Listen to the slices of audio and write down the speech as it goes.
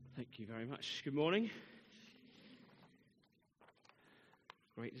you very much. Good morning.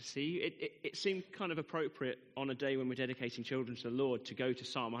 Great to see you. It seemed kind of appropriate on a day when we're dedicating children to the Lord to go to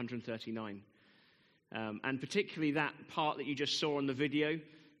Psalm 139. And particularly that part that you just saw on the video,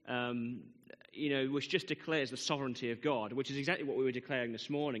 which just declares the sovereignty of God, which is exactly what we were declaring this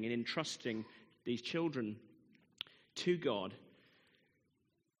morning in entrusting these children to God.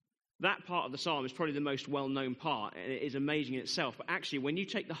 That part of the psalm is probably the most well-known part, and it is amazing in itself. But actually, when you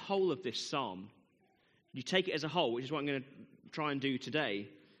take the whole of this psalm, you take it as a whole, which is what I'm going to try and do today,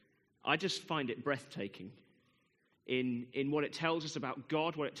 I just find it breathtaking in what it tells us about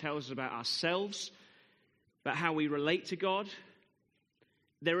God, what it tells us about ourselves, about how we relate to God.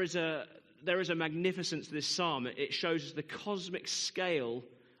 There is a magnificence to this psalm. It shows us the cosmic scale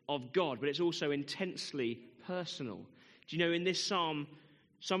of God, but it's also intensely personal. Do you know, in this psalm,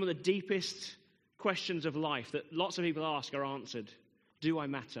 some of the deepest questions of life that lots of people ask are answered. Do I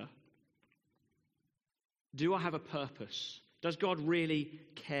matter? Do I have a purpose? Does God really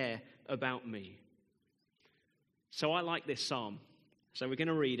care about me? So I like this psalm. So we're going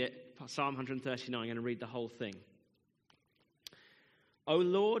to read it, Psalm 139. I'm going to read the whole thing. O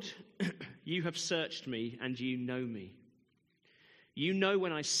Lord, you have searched me and you know me. You know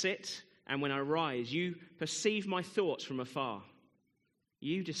when I sit and when I rise. You perceive my thoughts from afar.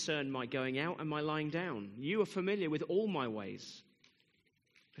 You discern my going out and my lying down. You are familiar with all my ways.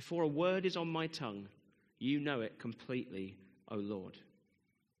 Before a word is on my tongue, you know it completely, O Lord.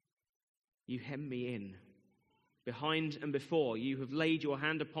 You hem me in. Behind and before, you have laid your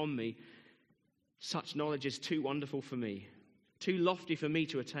hand upon me. Such knowledge is too wonderful for me, too lofty for me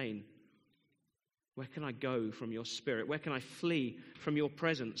to attain. Where can I go from your spirit? Where can I flee from your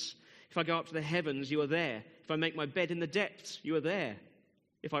presence? If I go up to the heavens, you are there. If I make my bed in the depths, you are there.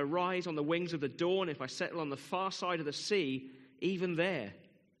 If I rise on the wings of the dawn, if I settle on the far side of the sea, even there,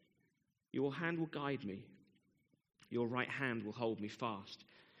 your hand will guide me. Your right hand will hold me fast.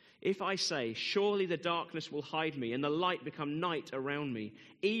 If I say, surely the darkness will hide me and the light become night around me,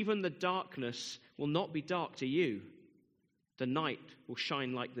 even the darkness will not be dark to you. The night will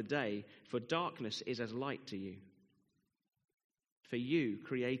shine like the day, for darkness is as light to you. For you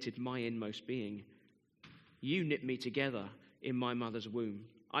created my inmost being. You knit me together in my mother's womb.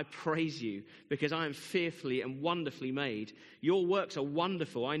 I praise you because I am fearfully and wonderfully made. Your works are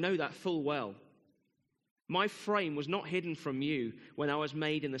wonderful. I know that full well. My frame was not hidden from you when I was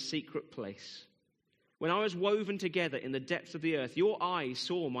made in the secret place. When I was woven together in the depths of the earth, your eyes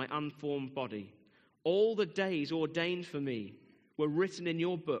saw my unformed body. All the days ordained for me were written in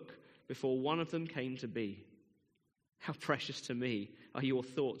your book before one of them came to be. How precious to me are your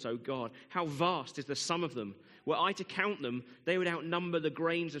thoughts, O God. How vast is the sum of them. Were I to count them, they would outnumber the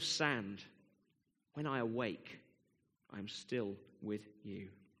grains of sand. When I awake, I am still with you.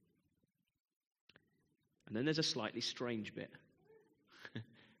 And then there's a slightly strange bit.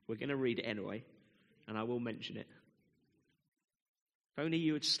 We're going to read it anyway, and I will mention it. If only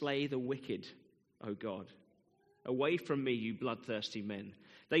you would slay the wicked, O God. Away from me, you bloodthirsty men.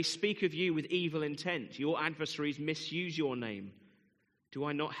 They speak of you with evil intent. Your adversaries misuse your name. Do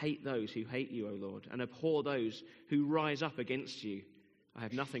I not hate those who hate you, O Lord, and abhor those who rise up against you? I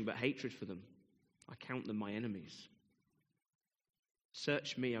have nothing but hatred for them. I count them my enemies.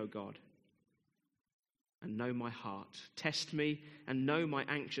 Search me, O God, and know my heart. Test me and know my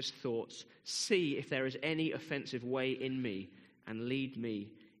anxious thoughts. See if there is any offensive way in me, and lead me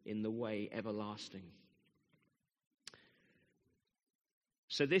in the way everlasting.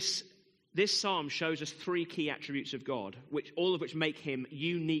 So this psalm shows us three key attributes of God, all of which make him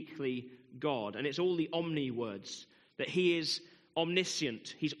uniquely God. And it's all the omni words, that he is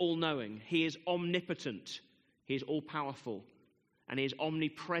omniscient, he's all-knowing, he is omnipotent, he is all-powerful, and he is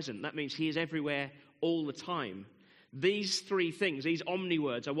omnipresent. That means he is everywhere all the time. These three things, these omni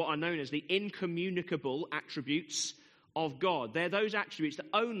words, are what are known as the incommunicable attributes of God. They're those attributes that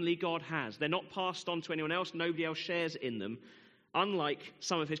only God has. They're not passed on to anyone else. Nobody else shares in them. Unlike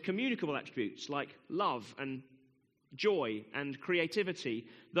some of his communicable attributes like love and joy and creativity,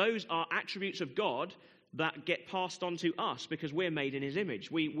 those are attributes of God that get passed on to us because we're made in his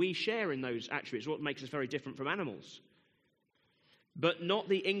image. We share in those attributes, what makes us very different from animals. But not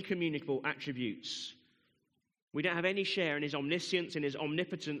the incommunicable attributes. We don't have any share in his omniscience, in his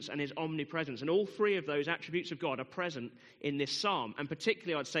omnipotence, and his omnipresence. And all three of those attributes of God are present in this psalm. And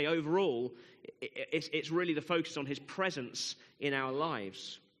particularly, I'd say overall, it's really the focus on his presence in our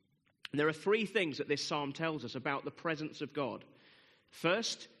lives. And there are three things that this psalm tells us about the presence of God.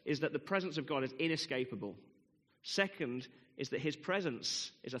 First is that the presence of God is inescapable. Second is that his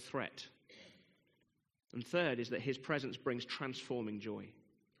presence is a threat. And third is that his presence brings transforming joy.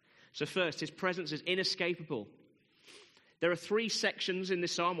 So first, his presence is inescapable. There are 3 sections in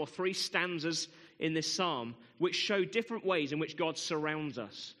this psalm, or 3 stanzas in this psalm, which show different ways in which God surrounds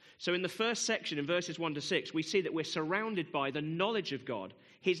us. So in the first section, in verses 1 to 6, we see that we're surrounded by the knowledge of God,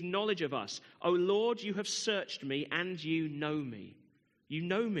 his knowledge of us. O Lord, you have searched me and you know me. You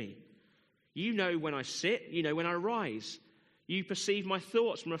know me. You know when I sit, you know when I rise. You perceive my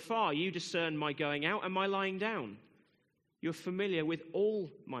thoughts from afar. You discern my going out and my lying down. You're familiar with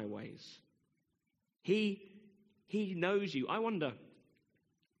all my ways. He knows you. I wonder,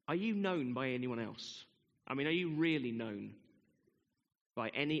 are you known by anyone else? I mean, are you really known by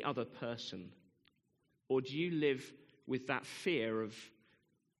any other person? Or do you live with that fear of,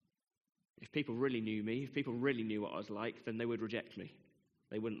 if people really knew me, if people really knew what I was like, then they would reject me.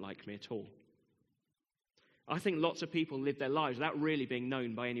 They wouldn't like me at all. I think lots of people live their lives without really being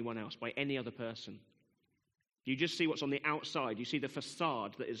known by anyone else, by any other person. You just see what's on the outside. You see the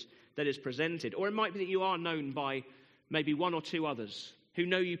facade that is presented. Or it might be that you are known by maybe 1 or 2 others who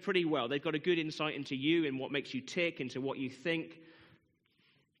know you pretty well. They've got a good insight into you and what makes you tick, into what you think,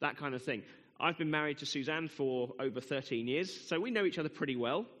 that kind of thing. I've been married to Suzanne for over 13 years, so we know each other pretty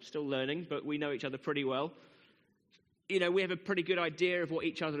well. Still learning, but we know each other pretty well. You know, we have a pretty good idea of what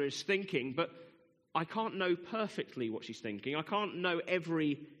each other is thinking, but I can't know perfectly what she's thinking. I can't know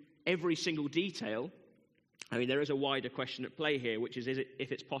every single detail. I mean, there is a wider question at play here, which is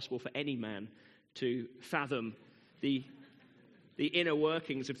if it's possible for any man to fathom the inner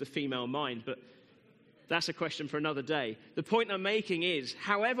workings of the female mind, but that's a question for another day. The point I'm making is,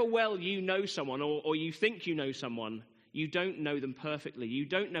 however well you know someone, or you think you know someone, you don't know them perfectly. You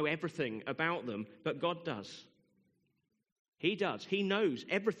don't know everything about them, but God does. He does. He knows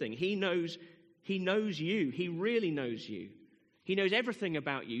everything. He knows you. He really knows you. He knows everything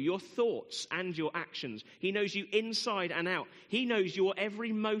about you, your thoughts and your actions. He knows you inside and out. He knows your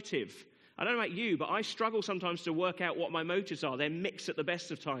every motive. I don't know about you, but I struggle sometimes to work out what my motives are. They're mixed at the best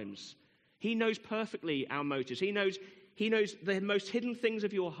of times. He knows perfectly our motives. He knows the most hidden things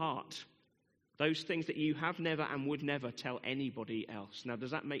of your heart, those things that you have never and would never tell anybody else. Now,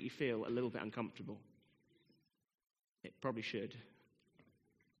 does that make you feel a little bit uncomfortable? It probably should.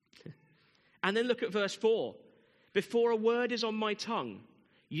 And then look at verse 4. Before a word is on my tongue,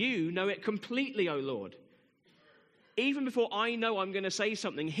 you know it completely, O Lord. Even before I know I'm going to say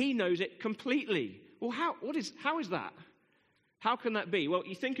something, he knows it completely. Well, how is that? How can that be? Well,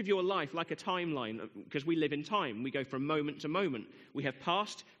 you think of your life like a timeline, because we live in time. We go from moment to moment. We have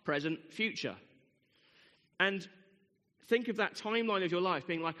past, present, future. And think of that timeline of your life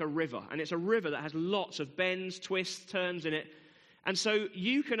being like a river. And it's a river that has lots of bends, twists, turns in it. And so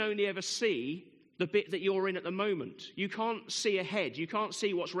you can only ever see the bit that you're in at the moment. You can't see ahead. You can't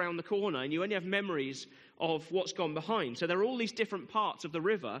see what's round the corner. And you only have memories of what's gone behind. So there are all these different parts of the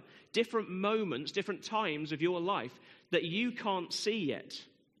river, different moments, different times of your life that you can't see yet.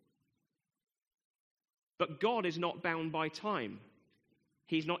 But God is not bound by time.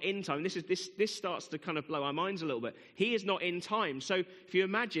 He's not in time. This starts to kind of blow our minds a little bit. He is not in time. So if you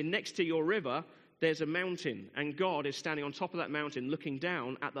imagine next to your river, there's a mountain, and God is standing on top of that mountain looking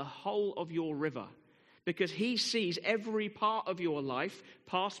down at the whole of your river, because he sees every part of your life,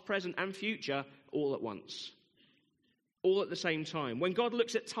 past, present, and future, all at once, all at the same time. When God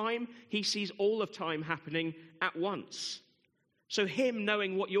looks at time, he sees all of time happening at once. So him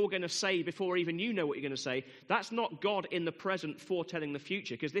knowing what you're going to say before even you know what you're going to say, that's not God in the present foretelling the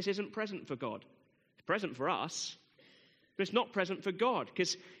future, because this isn't present for God. It's present for us, but it's not present for God,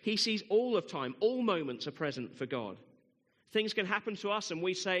 because he sees all of time. All moments are present for God. Things can happen to us and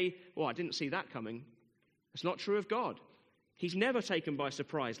we say, well, I didn't see that coming. It's not true of God. He's never taken by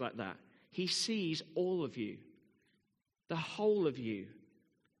surprise like that. He sees all of you, the whole of you,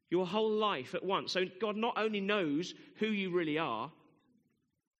 your whole life at once. So God not only knows who you really are,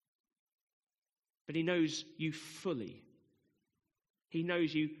 but he knows you fully. He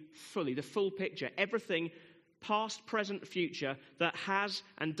knows you fully, the full picture, everything past, present, future that has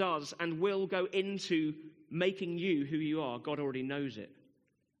and does and will go into making you who you are. God already knows it.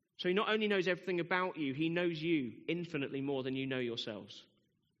 So he not only knows everything about you, he knows you infinitely more than you know yourselves.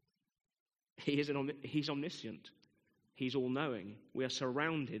 He's omniscient. He's all-knowing. We are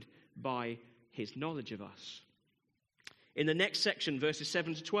surrounded by his knowledge of us. In the next section, verses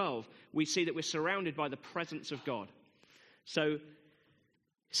 7 to 12, we see that we're surrounded by the presence of God. So it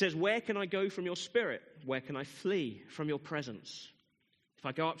says, where can I go from your spirit? Where can I flee from your presence? If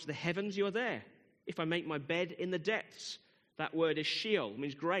I go up to the heavens, you are there. If I make my bed in the depths, that word is Sheol,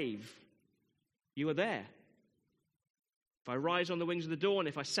 means grave. You are there. If I rise on the wings of the dawn,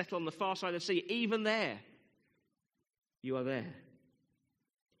 if I settle on the far side of the sea, even there, you are there.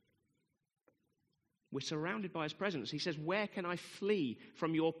 We're surrounded by his presence. He says, where can I flee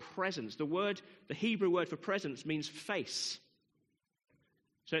from your presence? The Hebrew word for presence means face.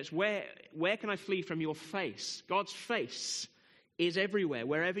 So it's where can I flee from your face? God's face is everywhere.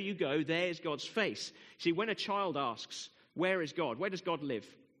 Wherever you go, there's God's face. See, when a child asks, where is God? Where does God live?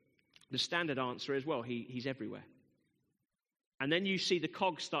 The standard answer is, well, he's everywhere. And then you see the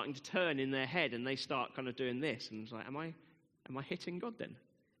cogs starting to turn in their head, and they start kind of doing this. And it's like, am I hitting God then?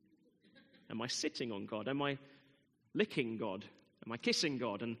 Am I sitting on God? Am I licking God? Am I kissing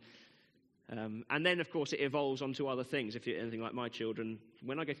God? And then, of course, it evolves onto other things. If you're anything like my children,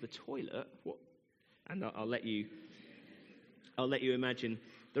 when I go to the toilet, what? And I'll let you imagine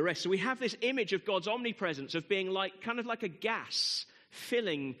the rest. So we have this image of God's omnipresence, of being kind of like a gas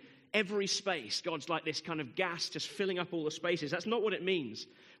filling every space. God's like this kind of gas just filling up all the spaces. That's not what it means.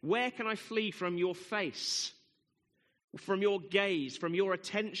 Where can I flee from your face? From your gaze, from your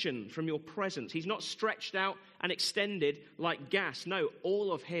attention, from your presence. He's not stretched out and extended like gas. No,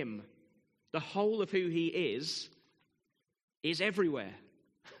 all of him, the whole of who he is everywhere.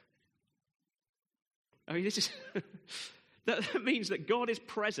 I mean, this is that means that God is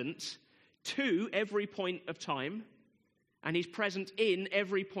present to every point of time, and he's present in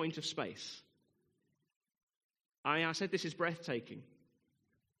every point of space. I said this is breathtaking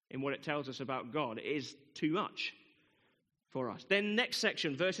in what it tells us about God. It is too much for us. Then next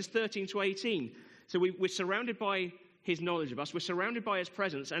section, verses 13 to 18. So we're surrounded by his knowledge of us. We're surrounded by his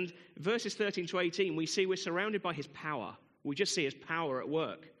presence. And verses 13 to 18, we see we're surrounded by his power. We just see his power at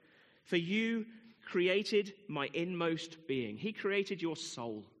work. For you created my inmost being. He created your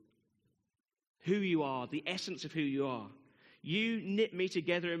soul, who you are, the essence of who you are. You knit me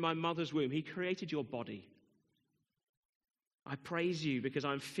together in my mother's womb. He created your body. I praise you because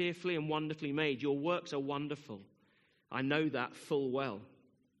I'm fearfully and wonderfully made. Your works are wonderful. I know that full well.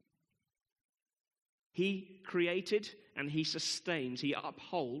 He created and he sustains, he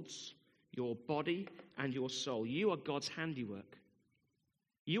upholds your body and your soul. You are God's handiwork.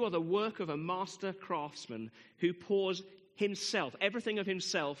 You are the work of a master craftsman who pours himself, everything of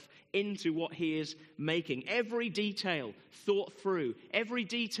himself, into what he is making. Every detail thought through, every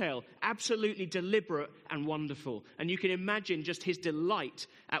detail absolutely deliberate and wonderful. And you can imagine just his delight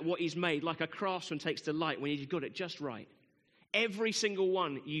at what he's made, like a craftsman takes delight when he's got it just right. Every single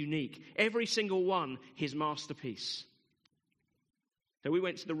one unique, every single one his masterpiece. So we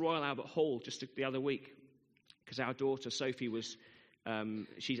went to the Royal Albert Hall just the other week because our daughter Sophie was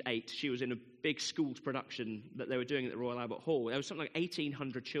she's 8. She was in a big school production that they were doing at the Royal Albert Hall. There was something like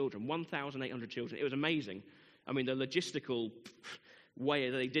 1,800 children, 1,800 children. It was amazing. I mean, the logistical way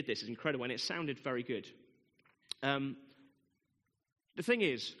that they did this is incredible, and it sounded very good. The thing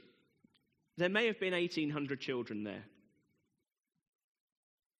is, there may have been 1,800 children there,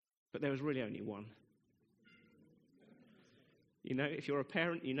 but there was really only one. You know, if you're a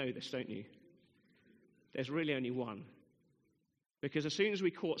parent, you know this, don't you? There's really only one. Because as soon as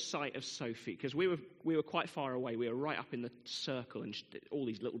we caught sight of Sophie, because we were quite far away, we were right up in the circle and all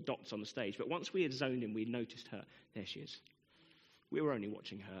these little dots on the stage. But once we had zoned in, we noticed her. There she is. We were only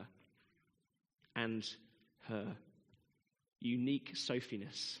watching her and her unique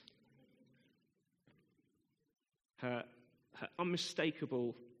Sophiness, her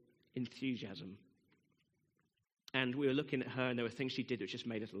unmistakable enthusiasm. And we were looking at her, and there were things she did which just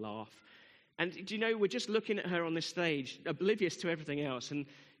made us laugh. And do you know, we're just looking at her on this stage, oblivious to everything else, and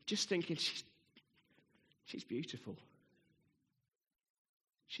just thinking, she's beautiful.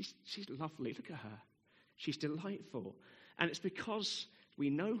 She's lovely. Look at her. She's delightful. And it's because we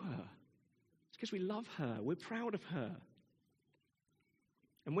know her. It's because we love her. We're proud of her.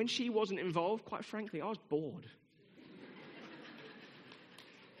 And when she wasn't involved, quite frankly, I was bored.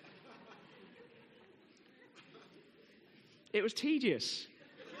 It was tedious.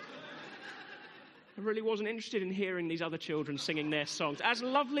 I really wasn't interested in hearing these other children singing their songs. As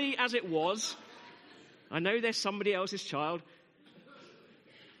lovely as it was, I know they're somebody else's child,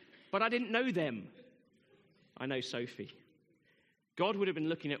 but I didn't know them. I know Sophie. God would have been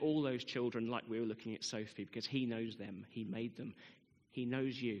looking at all those children like we were looking at Sophie, because he knows them. He made them. He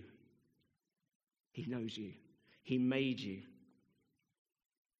knows you. He knows you. He made you.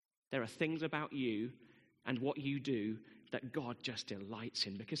 There are things about you and what you do that God just delights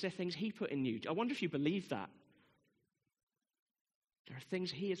in, because they're things he put in you. I wonder if you believe that. There are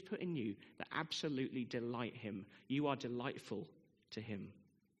things he has put in you that absolutely delight him. You are delightful to him.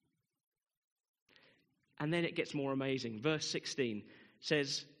 And then it gets more amazing. Verse 16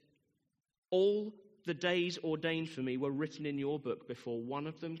 says, all the days ordained for me were written in your book before one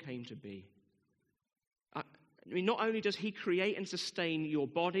of them came to be. I mean, not only does he create and sustain your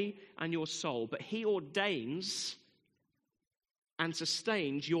body and your soul, but he ordains and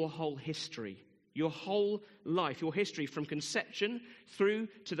sustains your whole history, your whole life, your history from conception through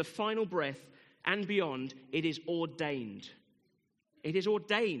to the final breath and beyond. It is ordained. It is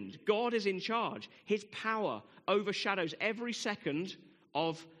ordained. God is in charge. His power overshadows every second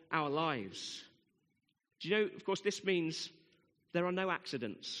of our lives. Do you know, of course, this means there are no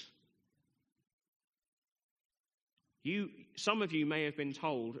accidents. Some of you may have been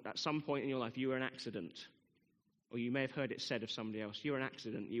told at some point in your life you were an accident. Or you may have heard it said of somebody else, you were an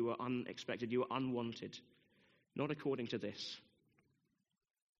accident, you were unexpected, you were unwanted. Not according to this.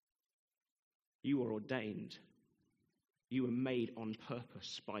 You were ordained. You were made on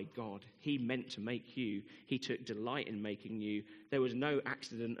purpose by God. He meant to make you. He took delight in making you. There was no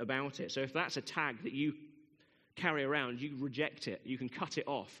accident about it. So if that's a tag that you carry around, you reject it. You can cut it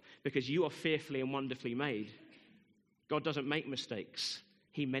off because you are fearfully and wonderfully made. God doesn't make mistakes.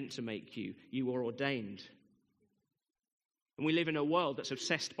 He meant to make you. You were ordained. And we live in a world that's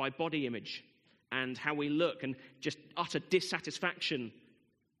obsessed by body image and how we look and just utter dissatisfaction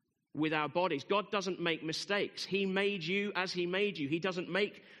with our bodies. God doesn't make mistakes. He made you as he made you. He doesn't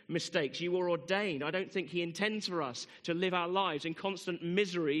make mistakes. You were ordained. I don't think he intends for us to live our lives in constant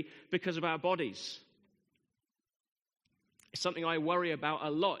misery because of our bodies. It's something I worry about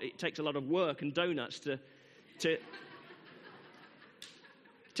a lot. It takes a lot of work and donuts to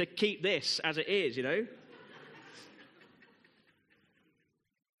keep this as it is, you know.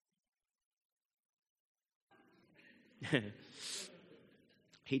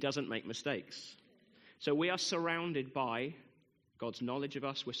 He doesn't make mistakes. So we are surrounded by God's knowledge of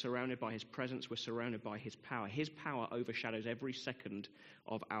us. We're surrounded by his presence. We're surrounded by his power. His power overshadows every second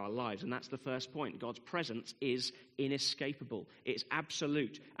of our lives. And that's the first point. God's presence is inescapable. It's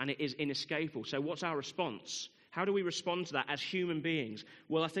absolute and it is inescapable. So what's our response? How do we respond to that as human beings?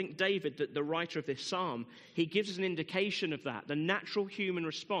 Well, I think David, the writer of this psalm, he gives us an indication of that. The natural human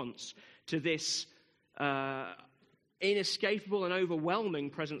response to this inescapable and overwhelming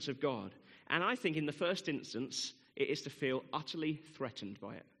presence of God. And I think in the first instance, it is to feel utterly threatened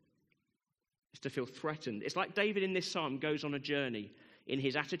by it. It's to feel threatened. It's like David in this psalm goes on a journey in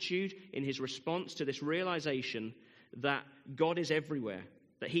his attitude, in his response to this realization that God is everywhere,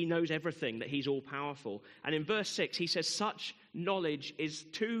 that he knows everything, that he's all-powerful. And in verse 6, he says, such knowledge is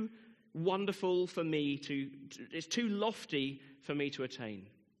too wonderful for me it's too lofty for me to attain.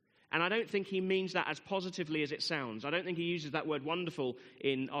 And I don't think he means that as positively as it sounds. I don't think he uses that word wonderful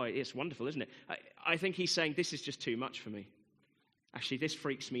it's wonderful, isn't it? I think he's saying, this is just too much for me. Actually, this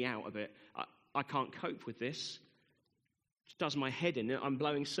freaks me out a bit. I can't cope with this. It does my head in. I'm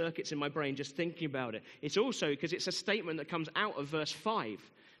blowing circuits in my brain just thinking about it. It's also because it's a statement that comes out of verse 5,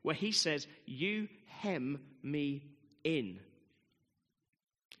 where he says, you hem me in.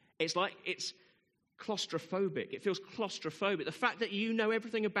 It's like it's claustrophobic. It feels claustrophobic. The fact that you know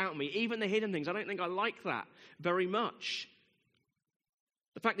everything about me, even the hidden things, I don't think I like that very much.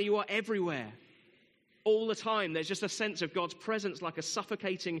 The fact that you are everywhere, all the time, there's just a sense of God's presence like a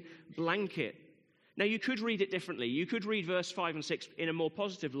suffocating blanket. Now, you could read it differently. You could read verse 5 and 6 in a more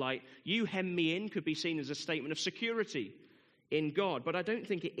positive light. You hem me in could be seen as a statement of security in God, but I don't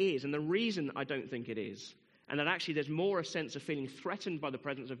think it is. And the reason I don't think it is, and that actually there's more a sense of feeling threatened by the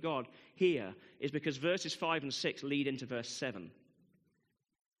presence of God here, is because verses 5 and 6 lead into verse 7,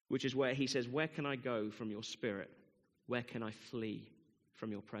 which is where he says, where can I go from your spirit? Where can I flee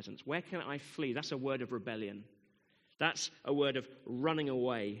from your presence? Where can I flee? That's a word of rebellion. That's a word of running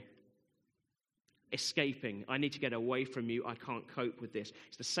away, escaping. I need to get away from you. I can't cope with this.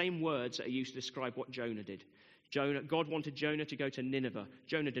 It's the same words that are used to describe what Jonah did. God wanted Jonah to go to Nineveh.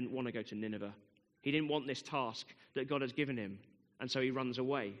 Jonah didn't want to go to Nineveh. He didn't want this task that God has given him, and so he runs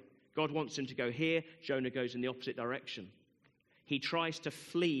away. God wants him to go here. Jonah goes in the opposite direction. He tries to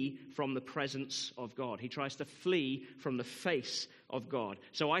flee from the presence of God. He tries to flee from the face of God.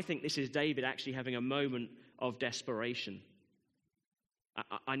 So I think this is David actually having a moment of desperation.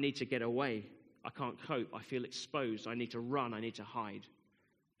 I need to get away. I can't cope. I feel exposed. I need to run. I need to hide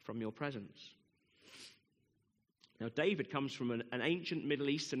from your presence. Now, David comes from an ancient Middle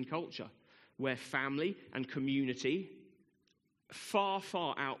Eastern culture where family and community far,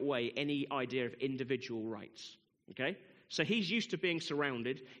 far outweigh any idea of individual rights. Okay? So he's used to being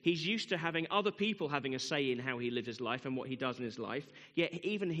surrounded. He's used to having other people having a say in how he lives his life and what he does in his life. Yet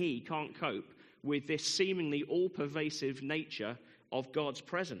even he can't cope with this seemingly all-pervasive nature of God's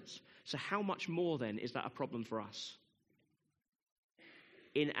presence. So how much more then is that a problem for us?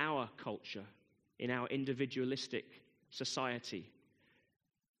 In our culture, in our individualistic society,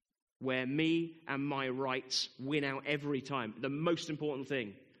 where me and my rights win out every time. The most important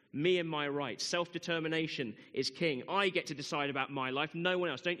thing, me and my rights. Self-determination is king. I get to decide about my life, no one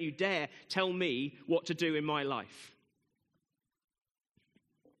else. Don't you dare tell me what to do in my life.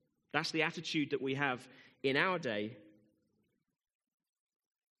 That's the attitude that we have in our day.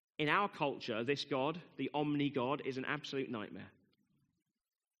 In our culture, this God, the omni-God, is an absolute nightmare.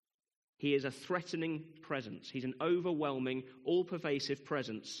 He is a threatening presence. He's an overwhelming, all-pervasive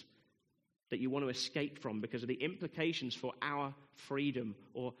presence that you want to escape from because of the implications for our freedom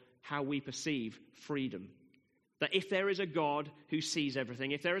or how we perceive freedom. That if there is a God who sees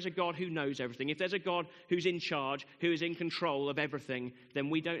everything, if there is a God who knows everything, if there's a God who's in charge, who is in control of everything, then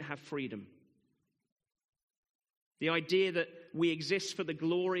we don't have freedom. The idea that we exist for the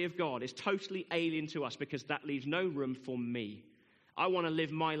glory of God is totally alien to us because that leaves no room for me. I want to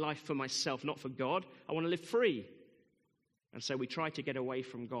live my life for myself, not for God. I want to live free. And so we try to get away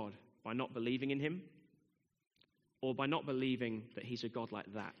from God by not believing in him or by not believing that he's a God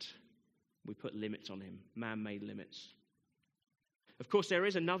like that. We put limits on him, man-made limits. Of course, there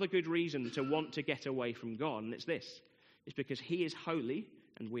is another good reason to want to get away from God, and it's this. It's because he is holy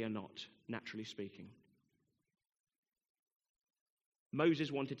and we are not, naturally speaking.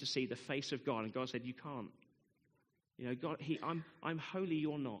 Moses wanted to see the face of God, and God said, you can't. You know, God, I'm holy,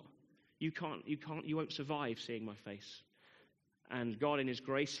 you're not. You won't survive seeing my face. And God, in his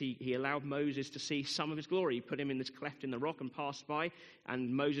grace, he allowed Moses to see some of his glory. He put him in this cleft in the rock and passed by,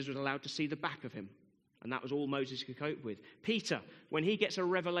 and Moses was allowed to see the back of him. And that was all Moses could cope with. Peter, when he gets a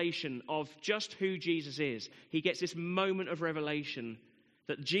revelation of just who Jesus is, he gets this moment of revelation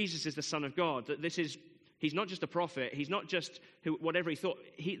that Jesus is the Son of God, that he's not just a prophet, he's not just whatever he thought,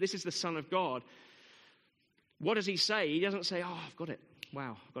 this is the Son of God. What does he say? He doesn't say, oh, I've got it.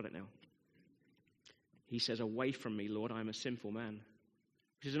 Wow, I've got it now. He says, away from me, Lord, I am a sinful man.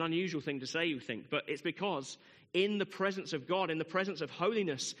 Which is an unusual thing to say, you think, but it's because in the presence of God, in the presence of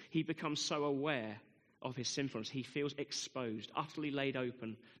holiness, he becomes so aware of his sinfulness. He feels exposed, utterly laid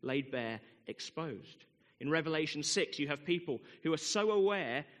open, laid bare, exposed. In Revelation 6, you have people who are so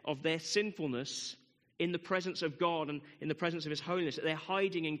aware of their sinfulness in the presence of God and in the presence of his holiness that they're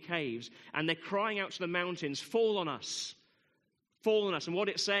hiding in caves and they're crying out to the mountains, fall on us. Fall on us. And what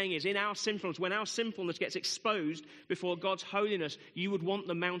it's saying is, in our sinfulness, when our sinfulness gets exposed before God's holiness, you would want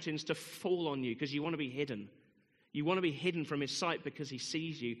the mountains to fall on you because you want to be hidden. You want to be hidden from his sight because he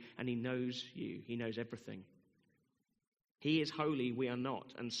sees you and he knows you. He knows everything. He is holy, we are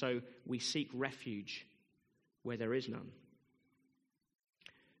not. And so we seek refuge where there is none.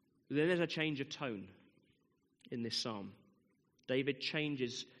 Then there's a change of tone in this psalm. David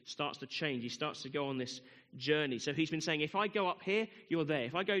starts to change. He starts to go on this journey. So he's been saying, if I go up here, you're there.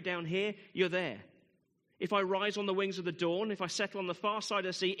 If I go down here, you're there. If I rise on the wings of the dawn, if I settle on the far side of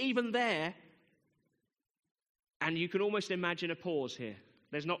the sea, even there. And you can almost imagine a pause here.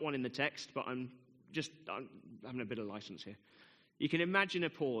 There's not one in the text, but I'm having a bit of license here. You can imagine a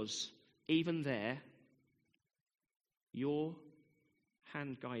pause. Even there, your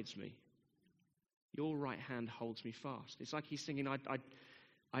hand guides me. Your right hand holds me fast. It's like he's thinking,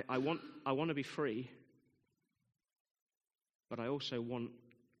 I want to be free, but I also want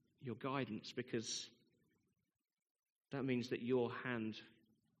your guidance because that means that your hand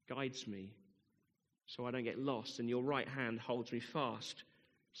guides me so I don't get lost, and your right hand holds me fast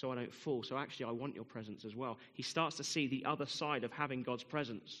so I don't fall. So actually, I want your presence as well. He starts to see the other side of having God's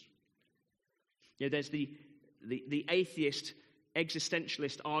presence. You know, there's the atheist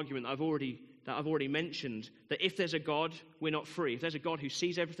existentialist argument that I've already mentioned, that if there's a God, we're not free. If there's a God who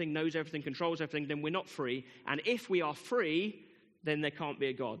sees everything, knows everything, controls everything, then we're not free. And if we are free, then there can't be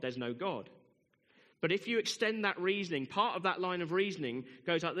a God. There's no God. But if you extend that reasoning, part of that line of reasoning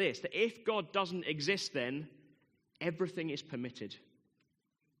goes like this, that if God doesn't exist, then everything is permitted.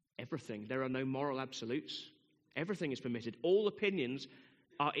 Everything. There are no moral absolutes. Everything is permitted. All opinions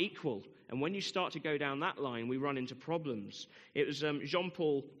are equal. And when you start to go down that line, we run into problems. It was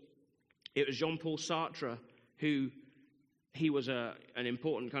Jean-Paul Sartre, he was an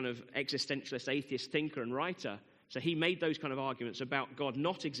important kind of existentialist atheist thinker and writer. So he made those kind of arguments about God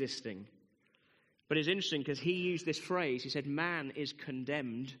not existing. But it's interesting because he used this phrase. He said, man is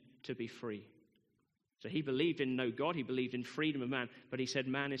condemned to be free. So he believed in no God. He believed in freedom of man. But he said,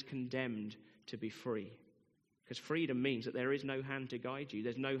 man is condemned to be free. Because freedom means that there is no hand to guide you.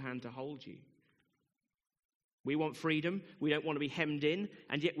 There's no hand to hold you. We want freedom. We don't want to be hemmed in.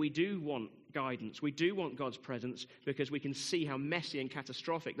 And yet we do want guidance. We do want God's presence because we can see how messy and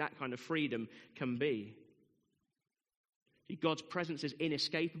catastrophic that kind of freedom can be. God's presence is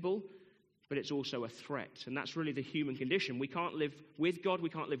inescapable, but it's also a threat. And that's really the human condition. We can't live with God. We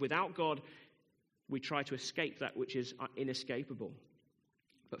can't live without God. We try to escape that which is inescapable.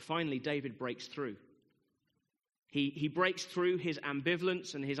 But finally, David breaks through. He breaks through his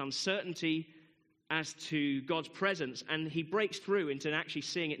ambivalence and his uncertainty as to God's presence, and he breaks through into actually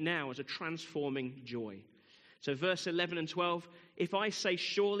seeing it now as a transforming joy. So verse 11 and 12, if I say,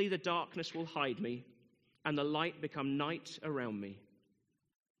 surely the darkness will hide me, and the light become night around me,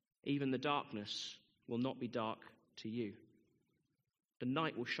 even the darkness will not be dark to you. The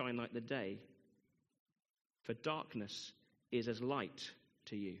night will shine like the day, for darkness is as light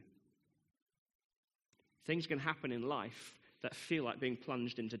to you. Things can happen in life that feel like being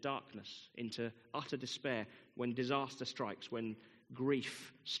plunged into darkness, into utter despair, when disaster strikes, when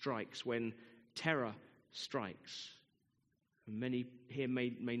grief strikes, when terror strikes. And many here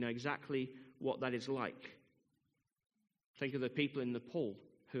may know exactly what that is like. Think of the people in Nepal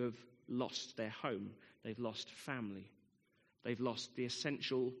who have lost their home. They've lost family. They've lost the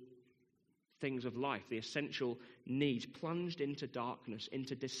essential things of life, the essential needs, plunged into darkness,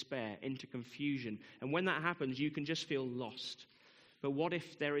 into despair, into confusion. And when that happens, you can just feel lost. But what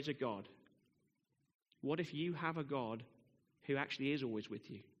if there is a God? What if you have a God who actually is always with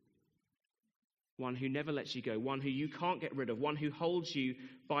you? One who never lets you go, one who you can't get rid of, one who holds you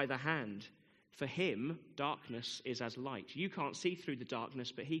by the hand. For him, darkness is as light. You can't see through the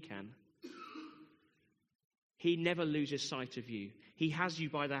darkness, but he can. He never loses sight of you. He has you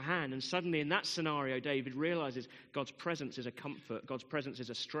by the hand. And suddenly in that scenario, David realizes God's presence is a comfort. God's presence is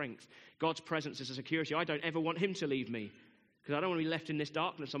a strength. God's presence is a security. I don't ever want him to leave me because I don't want to be left in this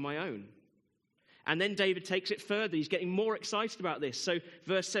darkness on my own. And then David takes it further. He's getting more excited about this. So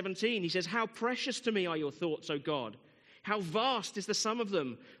verse 17, he says, how precious to me are your thoughts, O God. How vast is the sum of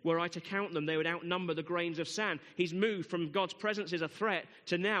them. Were I to count them, they would outnumber the grains of sand. He's moved from God's presence is a threat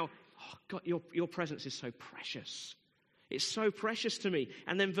to now, oh, God, your presence is so precious. It's so precious to me.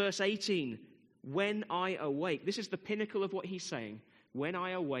 And then verse 18, when I awake. This is the pinnacle of what he's saying. When I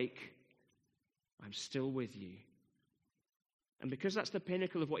awake, I'm still with you. And because that's the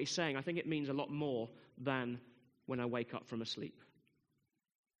pinnacle of what he's saying, I think it means a lot more than when I wake up from a sleep.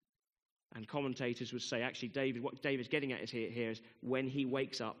 And commentators would say, actually, what David's getting at here is when he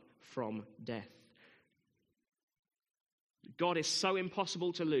wakes up from death. God is so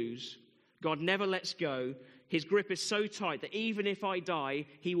impossible to lose. God never lets go. His grip is so tight that even if I die,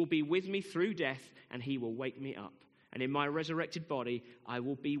 he will be with me through death and he will wake me up. And in my resurrected body, I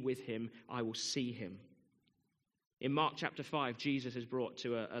will be with him. I will see him. In Mark chapter 5, Jesus is brought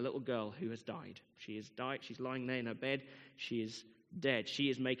to a little girl who has died. She has died. She's lying there in her bed. She is dead. She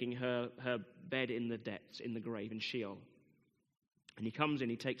is making her bed in the depths, in the grave, in Sheol. And he comes in,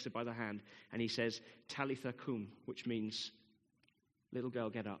 he takes her by the hand, and he says, Talitha cum, which means, little girl,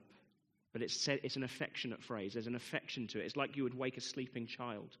 get up. But it's an affectionate phrase. There's an affection to it. It's like you would wake a sleeping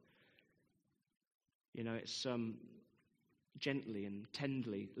child. You know, it's gently and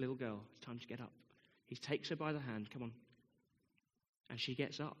tenderly, little girl, it's time to get up. He takes her by the hand, come on. And she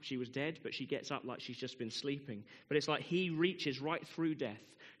gets up. She was dead, but she gets up like she's just been sleeping. But it's like he reaches right through death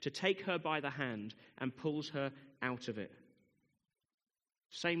to take her by the hand and pulls her out of it.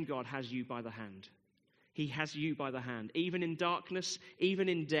 Same God has you by the hand. He has you by the hand. Even in darkness, even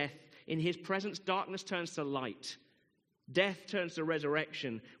in death, in his presence, darkness turns to light. Death turns to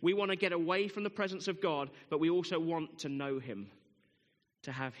resurrection. We want to get away from the presence of God, but we also want to know him,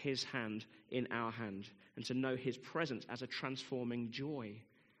 to have his hand in our hand, and to know his presence as a transforming joy,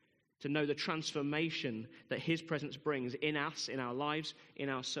 to know the transformation that his presence brings in us, in our lives, in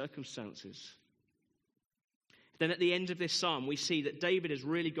our circumstances. Then at the end of this psalm, we see that David has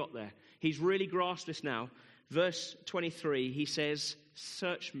really got there. He's really grasped this now. Verse 23, he says,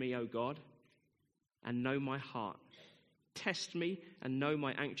 search me, O God, and know my heart. Test me and know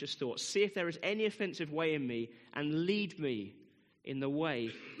my anxious thoughts. See if there is any offensive way in me, and lead me in the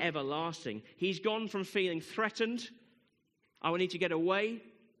way everlasting. He's gone from feeling threatened, I will need to get away,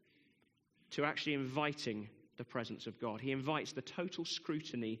 to actually inviting the presence of God. He invites the total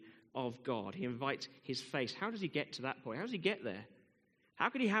scrutiny of God. He invites his face. How does he get to that point? How does he get there? How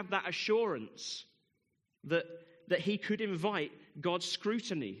could he have that assurance that he could invite God's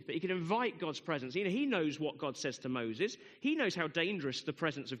scrutiny, that he could invite God's presence? You know, he knows what God says to Moses. He knows how dangerous the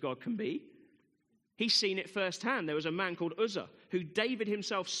presence of God can be. He's seen it firsthand. There was a man called Uzzah who David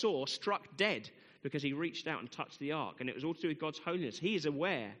himself saw struck dead because he reached out and touched the ark, and it was all to do with God's holiness. He is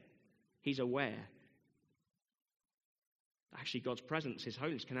aware. He's aware. Actually, God's presence, his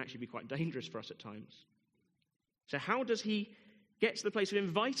holiness, can actually be quite dangerous for us at times. So how does he Get to the place of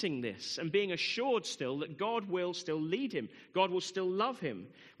inviting this and being assured still that God will still lead him. God will still love him.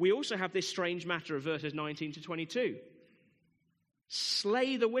 We also have this strange matter of verses 19 to 22.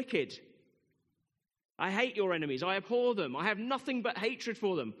 Slay the wicked. I hate your enemies. I abhor them. I have nothing but hatred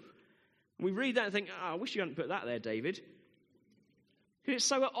for them. We read that and think, I wish you hadn't put that there, David. Because it's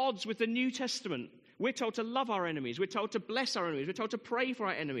so at odds with the New Testament. We're told to love our enemies. We're told to bless our enemies. We're told to pray for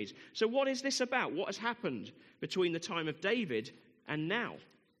our enemies. So what is this about? What has happened between the time of David and now?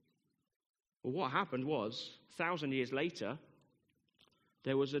 Well, what happened was, 1,000 years later,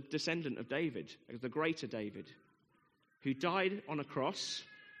 there was a descendant of David, the greater David, who died on a cross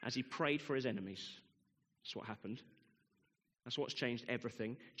as he prayed for his enemies. That's what happened. That's what's changed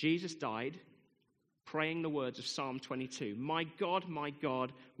everything. Jesus died praying the words of Psalm 22. My God,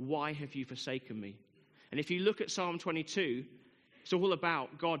 why have you forsaken me? And if you look at Psalm 22, it's all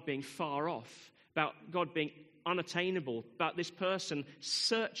about God being far off, about God being unattainable, about this person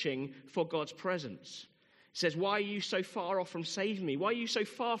searching for God's presence. It says, why are you so far off from saving me? Why are you so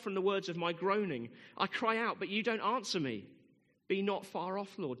far from the words of my groaning? I cry out, but you don't answer me. Be not far off,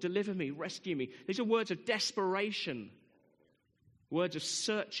 Lord. Deliver me, rescue me. These are words of desperation, words of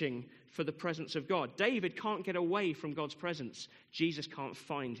searching for the presence of God. David can't get away from God's presence. Jesus can't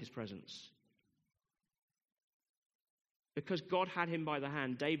find his presence. Because God had him by the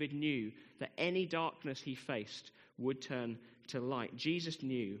hand, David knew that any darkness he faced would turn to light. Jesus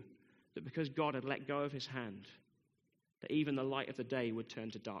knew that because God had let go of his hand, that even the light of the day would turn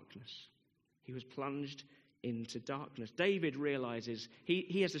to darkness. He was plunged into darkness. David realizes,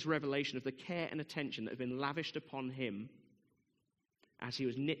 he has this revelation of the care and attention that had been lavished upon him as he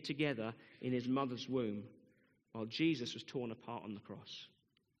was knit together in his mother's womb while Jesus was torn apart on the cross.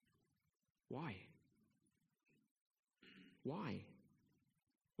 Why? Why?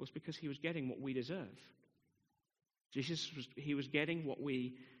 Well, it's because he was getting what we deserve. He was getting what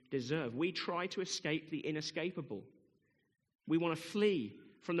we deserve. We try to escape the inescapable. We want to flee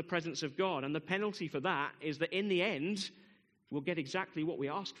from the presence of God, and the penalty for that is that in the end, we'll get exactly what we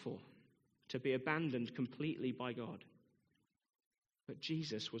asked for, to be abandoned completely by God. But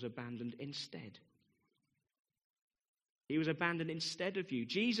Jesus was abandoned instead. He was abandoned instead of you.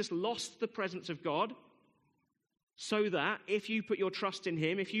 Jesus lost the presence of God so that if you put your trust in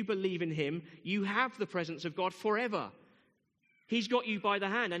him, if you believe in him, you have the presence of God forever. He's got you by the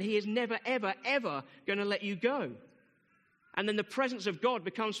hand, and he is never, ever, ever going to let you go. And then the presence of God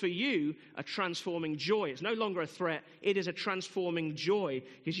becomes for you a transforming joy. It's no longer a threat. It is a transforming joy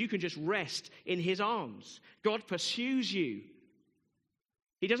because you can just rest in his arms. God pursues you.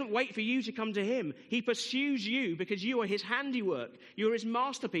 He doesn't wait for you to come to him. He pursues you because you are his handiwork. You're his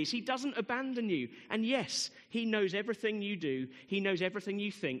masterpiece. He doesn't abandon you. And yes, he knows everything you do. He knows everything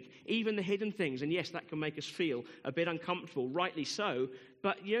you think, even the hidden things. And yes, that can make us feel a bit uncomfortable, rightly so.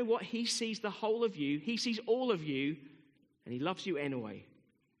 But you know what? He sees the whole of you. He sees all of you. And he loves you anyway.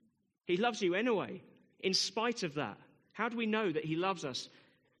 He loves you anyway, in spite of that. How do we know that he loves us?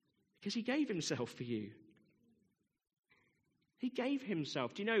 Because he gave himself for you. He gave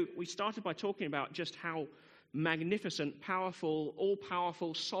himself. Do you know, we started by talking about just how magnificent, powerful,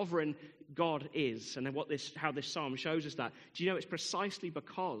 all-powerful, sovereign God is, and how this psalm shows us that. Do you know it's precisely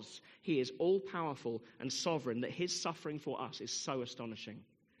because he is all-powerful and sovereign that his suffering for us is so astonishing.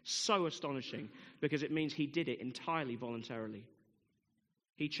 So astonishing, because it means he did it entirely voluntarily.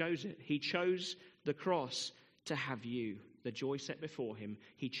 He chose it. He chose the cross to have you. The joy set before him,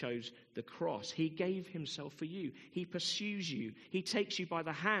 he chose the cross. He gave himself for you. He pursues you. He takes you by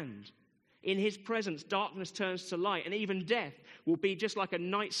the hand. In his presence, darkness turns to light, and even death will be just like a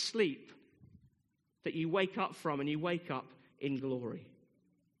night's sleep that you wake up from, and you wake up in glory.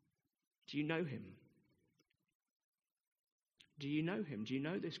 Do you know him? Do you know him? Do you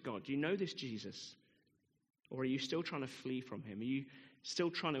know this God? Do you know this Jesus? Or are you still trying to flee from him? Are you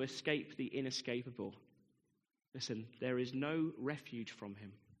still trying to escape the inescapable? Listen, there is no refuge from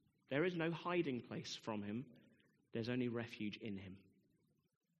him. There is no hiding place from him. There's only refuge in him.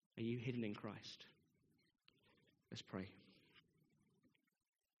 Are you hidden in Christ? Let's pray.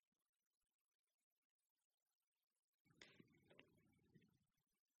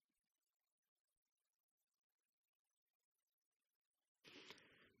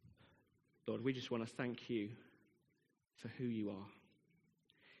 Lord, we just want to thank you for who you are.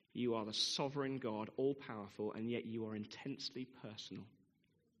 You are the sovereign God, all-powerful, and yet you are intensely personal.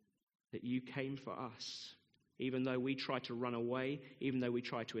 That you came for us. Even though we tried to run away, even though we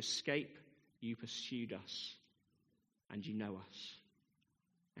tried to escape, you pursued us. And you know us.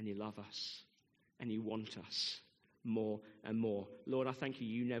 And you love us. And you want us more and more. Lord, I thank you,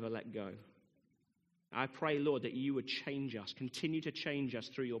 you never let go. I pray, Lord, that you would change us, continue to change us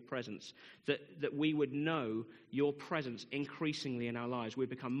through your presence, that we would know your presence increasingly in our lives. We've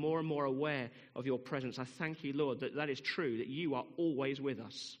become more and more aware of your presence. I thank you, Lord, that is true, that you are always with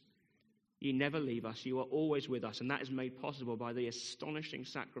us. You never leave us. You are always with us. And that is made possible by the astonishing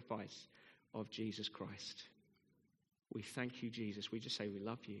sacrifice of Jesus Christ. We thank you, Jesus. We just say we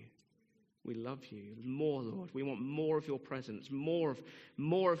love you. We love you more, Lord. We want more of your presence, more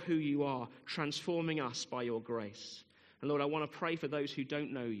of who you are, transforming us by your grace. And Lord, I want to pray for those who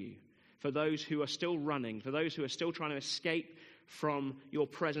don't know you, for those who are still running, for those who are still trying to escape from your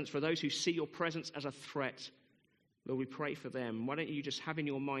presence, for those who see your presence as a threat. Lord, we pray for them. Why don't you just have in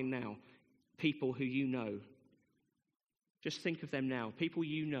your mind now people who you know? Just think of them now, people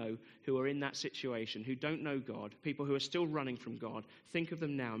you know who are in that situation, who don't know God, people who are still running from God. Think of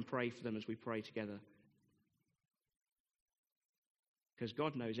them now and pray for them as we pray together. Because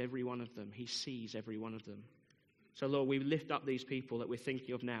God knows every one of them. He sees every one of them. So, Lord, we lift up these people that we're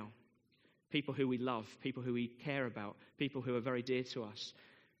thinking of now. People who we love, people who we care about, people who are very dear to us,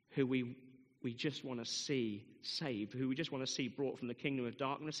 who we just want to see saved, who we just want to see brought from the kingdom of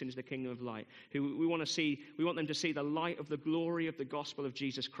darkness into the kingdom of light, who we want them to see the light of the glory of the gospel of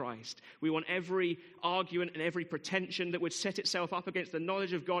Jesus Christ. We want every argument and every pretension that would set itself up against the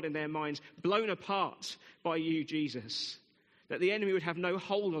knowledge of God in their minds blown apart by you, Jesus. That the enemy would have no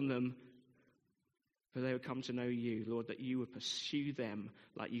hold on them, but they would come to know you, Lord, that you would pursue them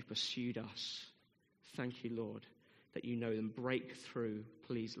like you pursued us. Thank you, Lord, that you know them. Break through,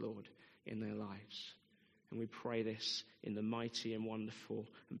 please, Lord, in their lives. And we pray this in the mighty and wonderful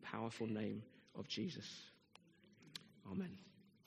and powerful name of Jesus. Amen.